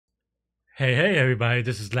Hey everybody,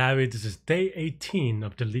 this is Larry. This is day 18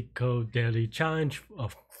 of the Leetcode daily challenge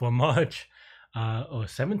for March or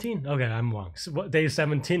 17? Okay, I'm wrong. So, day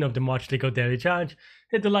 17 of the March Leetcode daily challenge.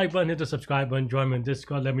 Hit the like button, hit the subscribe button, join me in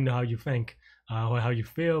Discord, let me know how you think or how you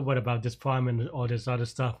feel, what about this problem and all this other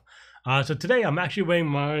stuff. So today I'm actually wearing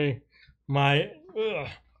my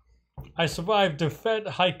I survived the Fed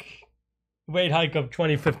rate hike of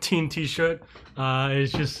 2015 t-shirt.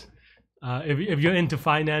 It's just if you're into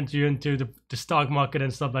finance, you're into the stock market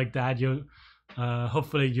and stuff like that, you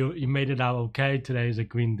hopefully you made it out okay. Today is a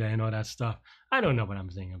green day and all that stuff. I don't know what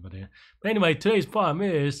I'm saying over there. But anyway, today's problem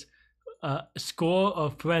is score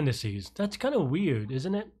of parentheses. That's kind of weird,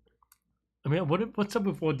 isn't it? I mean, what's up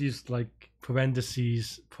with all these like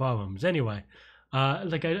parentheses problems? Anyway,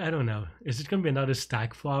 like I don't know. Is it gonna be another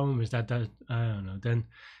stack problem? Is that I don't know. Then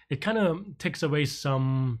it kind of takes away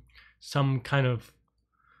some kind of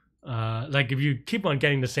like if you keep on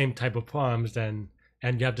getting the same type of problems then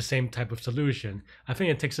and you have the same type of solution, I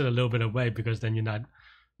think it takes it a little bit away, because then you're not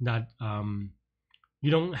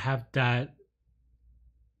you don't have that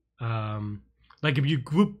like if you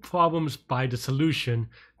group problems by the solution,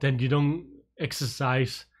 then you don't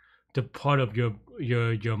exercise the part of your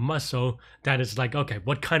muscle that is like, okay,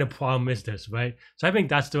 what kind of problem is this, right? So I think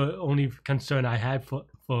that's the only concern I had for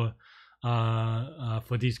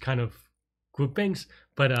these kind of groupings.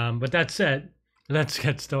 But that said, let's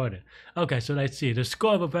get started. Okay, so let's see. The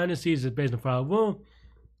score of a parentheses is based on our rule.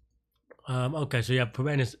 Okay, so you have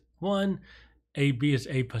parenthesis 1, AB is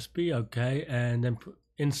A plus B, okay, and then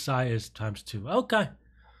inside is times 2. Okay.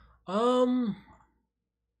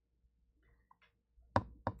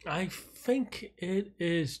 I think it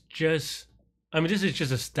is just, I mean, this is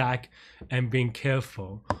just a stack and being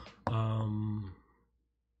careful.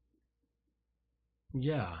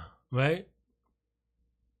 Yeah, right?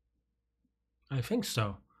 I think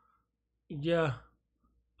so. Yeah.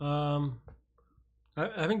 I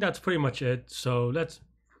think that's pretty much it. So let's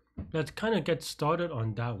kind of get started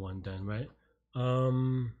on that one then, right? How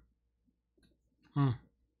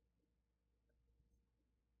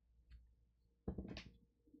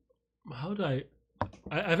do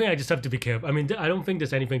I think I just have to be careful. I mean, I don't think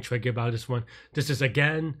there's anything tricky about this one. This is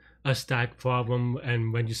again a stack problem,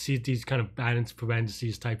 and when you see these kind of balanced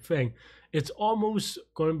parentheses type thing, it's almost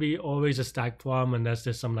going to be always a stack problem unless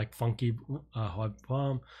there's some like funky hard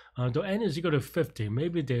problem. The n is equal to 50.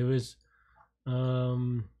 Maybe there is.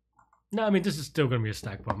 No, I mean, this is still going to be a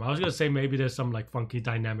stack problem. I was going to say maybe there's some like funky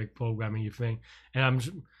dynamic programming you think,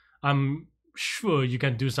 and I'm sure you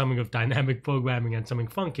can do something with dynamic programming and something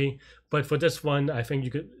funky, but for this one I think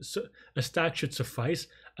you could, a stack should suffice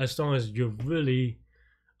as long as you're really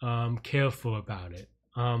careful about it.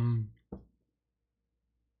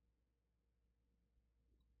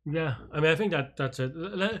 Yeah, I mean, I think that's it.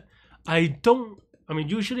 I mean,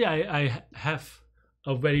 usually I have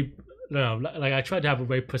a very, like I try to have a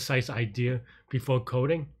very precise idea before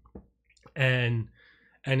coding, and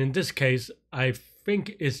in this case I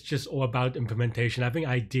think it's just all about implementation. I think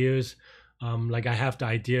ideas, like I have the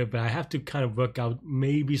idea, but I have to kind of work out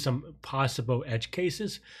maybe some possible edge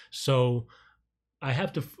cases. So I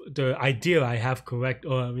have the idea I have correct,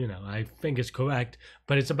 or I think it's correct,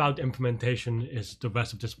 but it's about implementation is the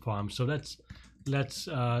rest of this problem. So let's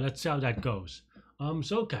see how that goes.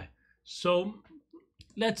 So okay, so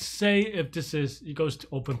let's say if this is, it goes to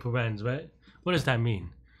open parens, right? What does that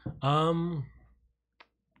mean?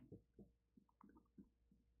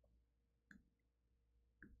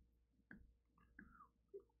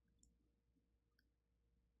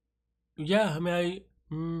 Yeah, I mean,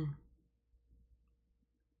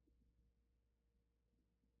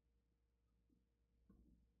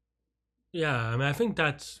 yeah, I mean, I think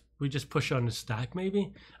that's, we just push on the stack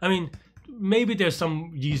maybe. I mean, maybe there's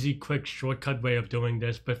some easy, quick, shortcut way of doing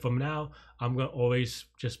this, but from now, I'm gonna always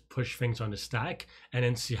just push things on the stack and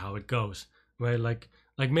then see how it goes, right? Like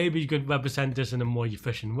maybe you could represent this in a more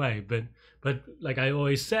efficient way, but like I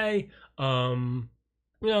always say,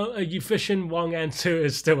 a efficient wrong answer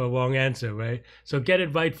is still a wrong answer, right? So get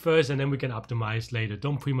it right first and then we can optimize later.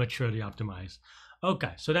 Don't prematurely optimize.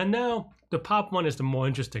 Okay, so then now the pop one is the more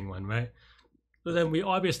interesting one, right? So then we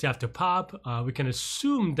obviously have to pop. We can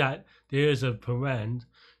assume that there is a parent.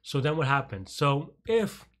 So then what happens? So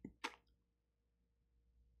if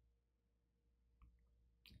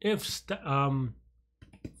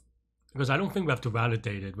because I don't think we have to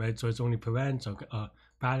validate it, right? So it's only parents or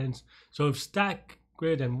balance. So if stack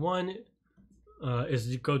greater than 1 is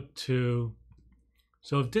equal to,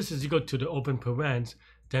 so if this is equal to the open parens,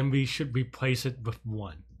 then we should replace it with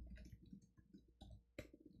 1.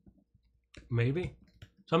 Maybe.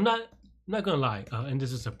 So I'm not gonna lie, and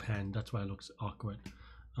this is a pen, that's why it looks awkward.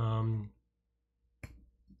 No,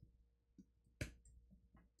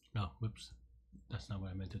 whoops, that's not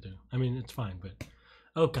what I meant to do. I mean, it's fine, but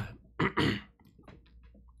okay.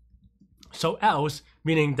 So else,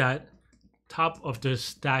 meaning that top of the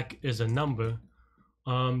stack is a number,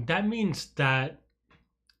 that means that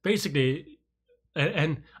basically,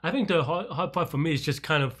 and I think the hard part for me is just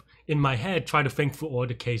kind of in my head try to think through all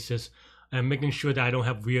the cases and making sure that I don't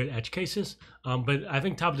have weird edge cases. But I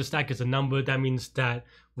think top of the stack is a number. That means that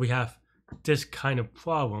we have this kind of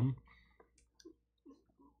problem.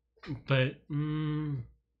 But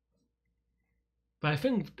I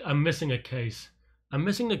think I'm missing a case. I'm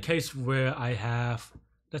missing the case where I have,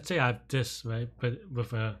 let's say I have this, right? But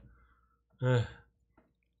with a,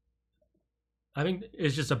 I think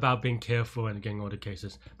it's just about being careful and getting all the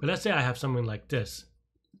cases. But let's say I have something like this,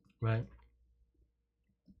 right?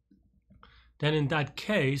 Then in that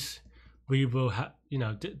case, we will have, you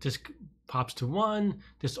know, this pops to 1,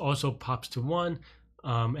 this also pops to 1.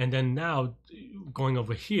 And then now going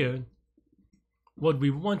over here, what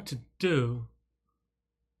we want to do,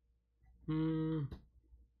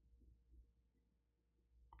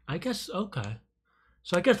 I guess, okay.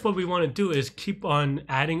 So I guess what we want to do is keep on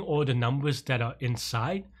adding all the numbers that are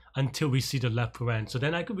inside until we see the left paren. So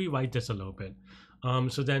then I could rewrite this a little bit.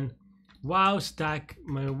 So then while stack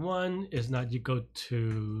my 1 is not equal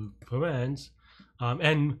to parens,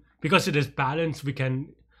 and because it is balanced, we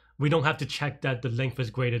don't have to check that the length is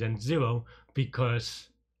greater than 0 because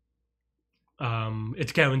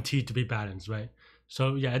it's guaranteed to be balanced, right?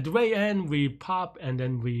 So yeah, at the very end we pop and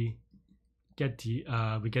then we get the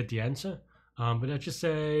answer. But let's just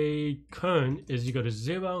say current is equal to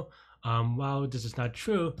 0. While this is not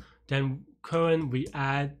true, then current we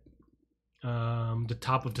add the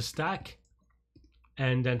top of the stack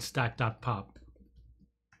and then stack.pop.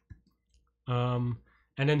 And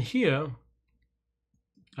then here,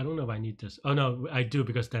 I don't know if I need this. Oh no, I do,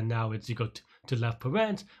 because then now it's equal to left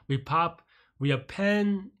parens. We pop, we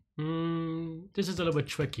append. This is a little bit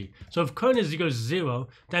tricky. So if current is equal to 0,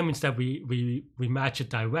 that means that we match it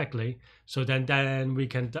directly. So then we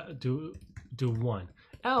can do 1.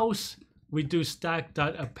 Else we do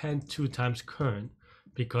stack.append 2 times current,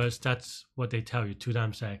 because that's what they tell you, 2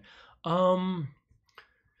 times A.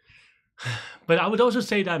 But I would also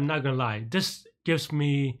say that I'm not gonna lie, this gives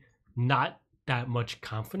me not that much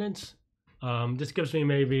confidence. This gives me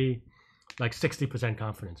maybe like 60%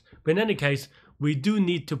 confidence. But in any case, we do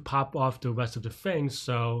need to pop off the rest of the things.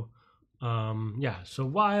 So yeah, so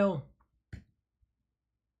while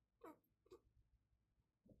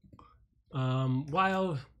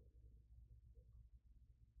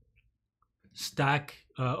stack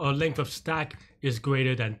or length of stack is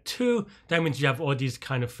greater than 2, that means you have all these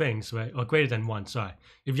kind of things, right? Or greater than 1, sorry.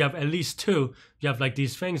 If you have at least 2, you have like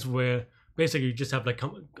these things where basically you just have like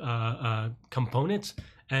components,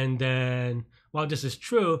 and then while this is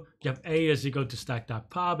true, you have A is equal to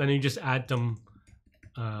stack.pop, and you just add them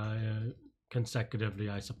consecutively,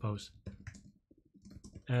 I suppose.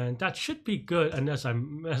 And that should be good unless I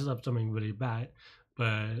mess up something really bad.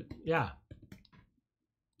 But yeah.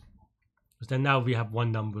 Because then now we have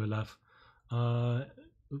 1 number left.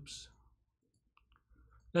 Oops.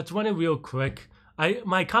 Let's run it real quick.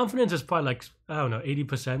 My confidence is probably like, I don't know,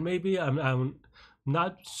 80% maybe. I'm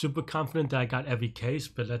not super confident that I got every case,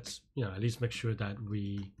 but let's, you know, at least make sure that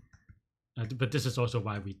we, but this is also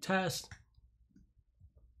why we test.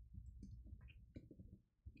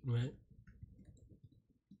 Right.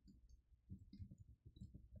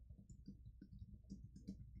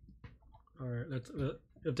 All right, let's,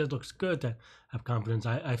 if that looks good, then I have confidence.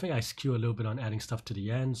 I think I skew a little bit on adding stuff to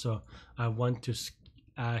the end, so I want to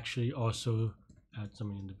actually also add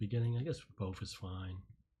something in the beginning. I guess both is fine.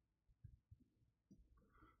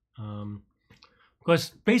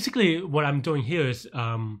 Because basically what I'm doing here is,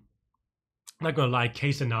 I'm not gonna lie,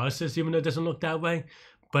 case analysis, even though it doesn't look that way,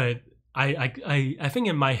 but I think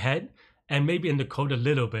in my head, and maybe in the code a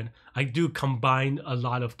little bit, I do combine a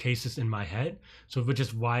lot of cases in my head, so which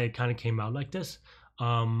is why it kind of came out like this.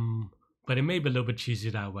 But it may be a little bit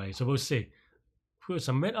cheesy that way, so we'll see. We'll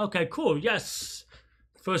submit. Okay, cool. Yes,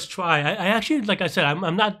 first try. I actually, like I said, I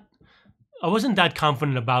wasn't that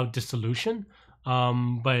confident about this solution.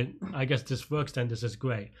 But I guess this works, then this is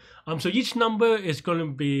great. So each number is going to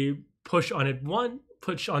be push on it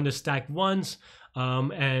push on the stack once,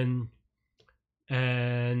 and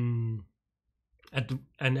at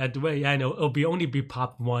the way, I know it'll only be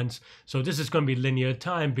popped once. So this is going to be linear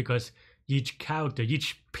time, because each character,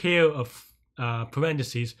 each pair of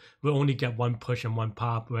parentheses will only get 1 push and 1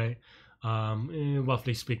 pop, right?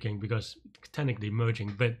 Roughly speaking, because technically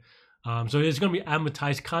merging, but So it's going to be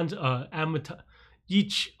amortized.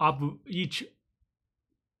 Each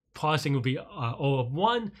parsing will be O of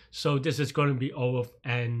 1. So this is going to be O of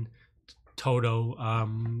n total.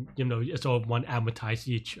 It's O of 1 amortized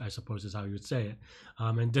each, I suppose is how you would say it.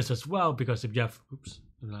 And this as well, because if you have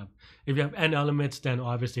n elements, then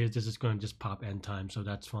obviously this is going to just pop n times, so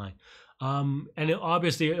that's fine. And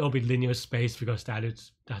obviously it'll be linear space, because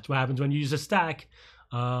that's what happens when you use a stack.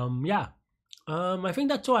 I think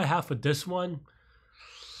that's all I have for this one.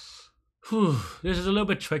 This is a little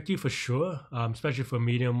bit tricky for sure, especially for a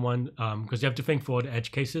medium one, because you have to think for the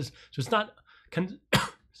edge cases. So it's not,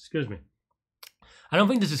 excuse me. I don't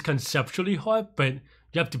think this is conceptually hard, but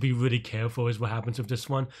you have to be really careful is what happens with this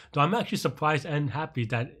one. Though I'm actually surprised and happy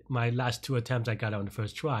that my last 2 attempts I got it on the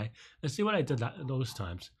first try. Let's see what I did those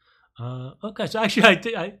times. Okay, so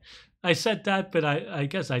actually I said that, but I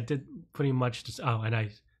guess I did pretty much just, and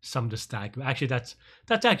I summed the stack. Actually, that's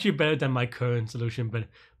actually better than my current solution, but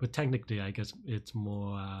technically I guess it's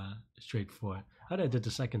more straightforward. How did I do the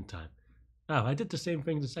second time? Oh, I did the same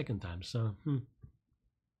thing the second time, so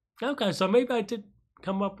okay, so maybe I did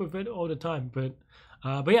come up with it all the time, but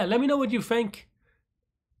yeah, let me know what you think.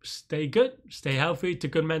 Stay good, stay healthy, to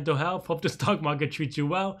good mental health. Hope the stock market treats you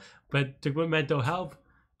well, but to good mental health.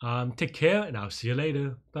 Take care, and I'll see you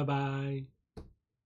later. Bye bye.